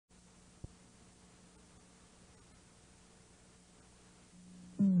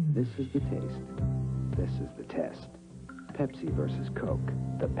This is the taste. This is the test. Pepsi versus Coke.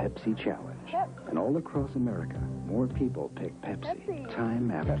 The Pepsi Challenge. Yep. And all across America, more people pick Pepsi.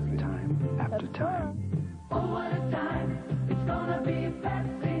 Time after time after time. Oh, what a time. It's gonna be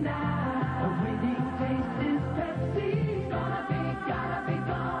Pepsi now. The winning taste is Pepsi. It's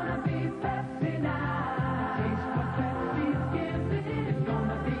gonna be Pepsi now. Taste what Pepsi's giving. It's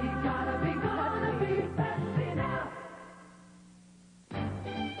gonna be Pepsi now.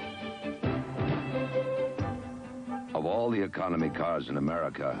 Of all the economy cars in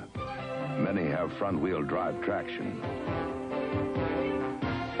America, many have front-wheel drive traction.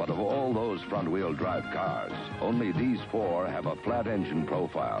 But of all those front-wheel drive cars, only these four have a flat engine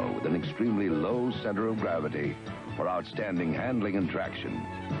profile with an extremely low center of gravity for outstanding handling and traction.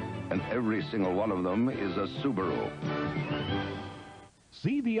 And every single one of them is a Subaru.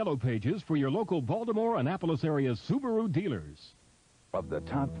 See the yellow pages for your local Baltimore, Annapolis area Subaru dealers. Of the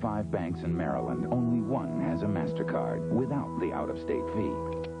top 5 banks in Maryland, only one has a MasterCard without the out-of-state fee.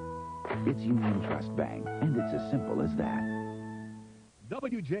 It's Union Trust Bank, and it's as simple as that.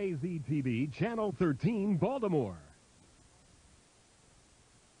 WJZ-TV, Channel 13, Baltimore.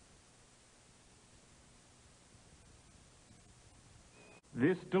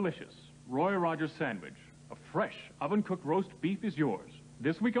 This delicious Roy Rogers sandwich of fresh oven-cooked roast beef is yours,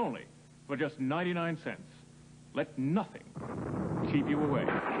 this week only, for just 99 cents. Let nothing keep you away.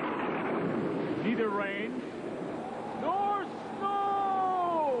 Neither rain, nor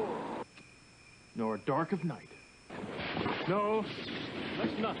snow, nor dark of night. No,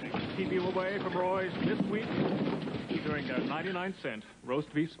 let nothing keep you away from Roy's this week during their 99-cent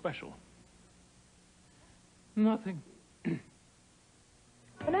roast beef special. Nothing.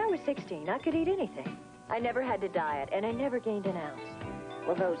 When I was 16, I could eat anything. I never had to diet, and I never gained an ounce.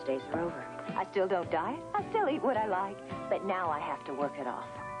 Well, those days are over. I still don't diet. I still eat what I like. But now I have to work it off.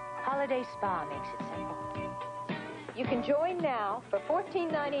 Holiday Spa makes it simple. You can join now for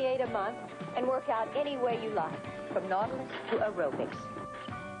 $14.98 a month and work out any way you like, from Nautilus to aerobics.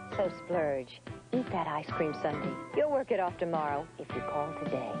 So splurge. Eat that ice cream sundae. You'll work it off tomorrow if you call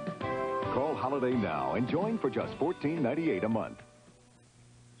today. Call Holiday now and join for just $14.98 a month.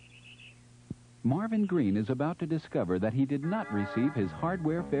 Marvin Green is about to discover that he did not receive his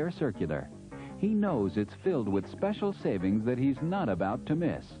hardware fair circular. He knows it's filled with special savings that he's not about to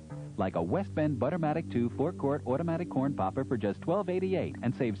miss. Like a West Bend Buttermatic 2 4-quart automatic corn popper for just $12.88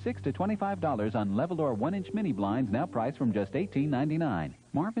 and save $6 to $25 on level or 1-inch mini blinds now priced from just $18.99.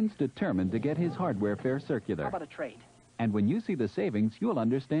 Marvin's determined to get his hardware fair circular. How about a trade? And when you see the savings, you'll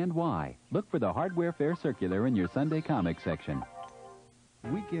understand why. Look for the hardware fair circular in your Sunday comics section.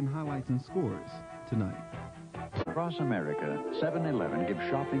 Weekend highlights and scores tonight. Across America, 7-Eleven gives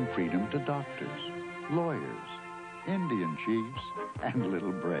shopping freedom to doctors, lawyers, Indian chiefs, and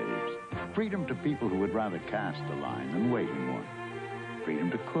little braves. Freedom to people who would rather cast a line than wait in one.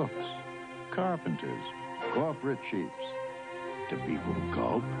 Freedom to cooks, carpenters, corporate chiefs. To people who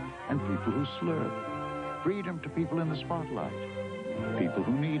gulp and people who slurp. Freedom to people in the spotlight. People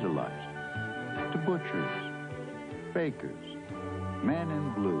who need a light. To butchers, bakers, men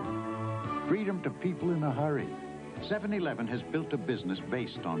in blue. Freedom to people in a hurry. 7-Eleven has built a business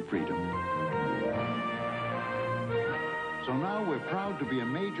based on freedom. So now we're proud to be a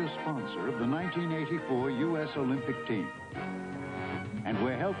major sponsor of the 1984 U.S. Olympic team. And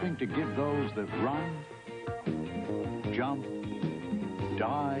we're helping to give those that run, jump,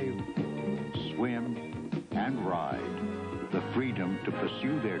 dive, swim, and ride the freedom to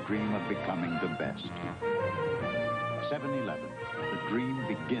pursue their dream of becoming the best. 7-Eleven. The dream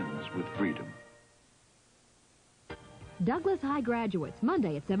begins with freedom. Douglas High graduates,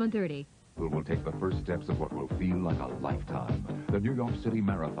 Monday at 7:30. Will take the first steps of what will feel like a lifetime. The New York City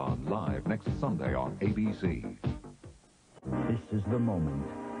Marathon, live next Sunday on ABC. This is the moment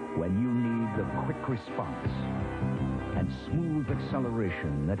when you need the quick response and smooth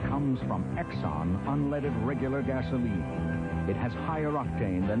acceleration that comes from Exxon unleaded regular gasoline. It has higher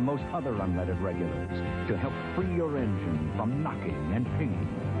octane than most other unleaded regulars to help free your engine from knocking and pinging.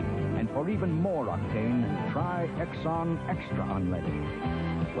 And for even more octane, try Exxon Extra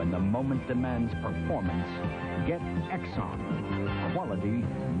Unleaded. When the moment demands performance, get Exxon. Quality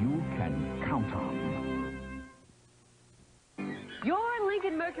you can count on. Your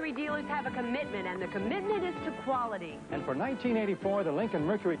Lincoln Mercury dealers have a commitment, and the commitment is to quality. And for 1984, the Lincoln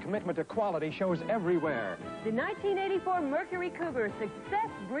Mercury commitment to quality shows everywhere. The 1984 Mercury Cougar,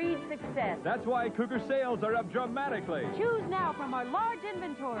 success breeds success. That's why Cougar sales are up dramatically. Choose now from our large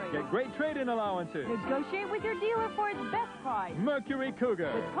inventory. Get great trade-in allowances. Negotiate with your dealer for its best price. Mercury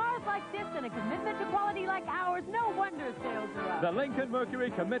Cougar. With cars like this and a commitment to quality like ours, no wonder sales are up. The Lincoln Mercury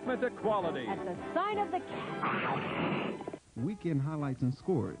commitment to quality. At the sign of the cat. Weekend highlights and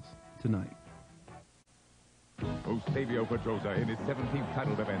scores tonight. Eusebio Pedrosa in his 17th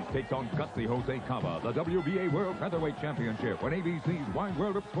title defense takes on gutsy Jose Cava, the WBA World Featherweight Championship, when ABC's Wide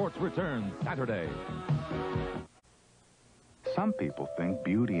World of Sports returns Saturday. Some people think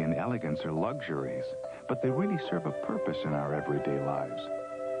beauty and elegance are luxuries, but they really serve a purpose in our everyday lives.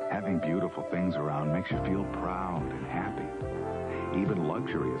 Having beautiful things around makes you feel proud and happy. Even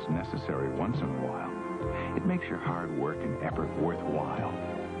luxury is necessary once in a while. It makes your hard work and effort worthwhile.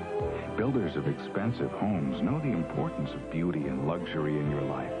 Builders of expensive homes know the importance of beauty and luxury in your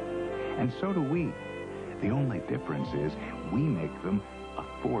life. And so do we. The only difference is we make them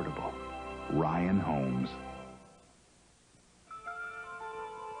affordable. Ryan Homes.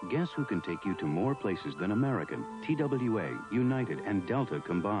 Guess who can take you to more places than American, TWA, United, and Delta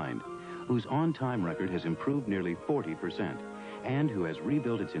combined, whose on-time record has improved nearly 40%, and who has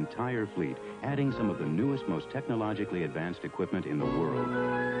rebuilt its entire fleet, adding some of the newest, most technologically advanced equipment in the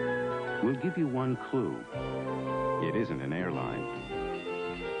world. We'll give you one clue. It isn't an airline.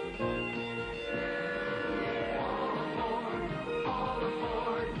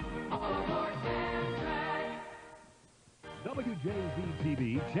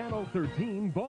 WJZ-TV, Channel 13,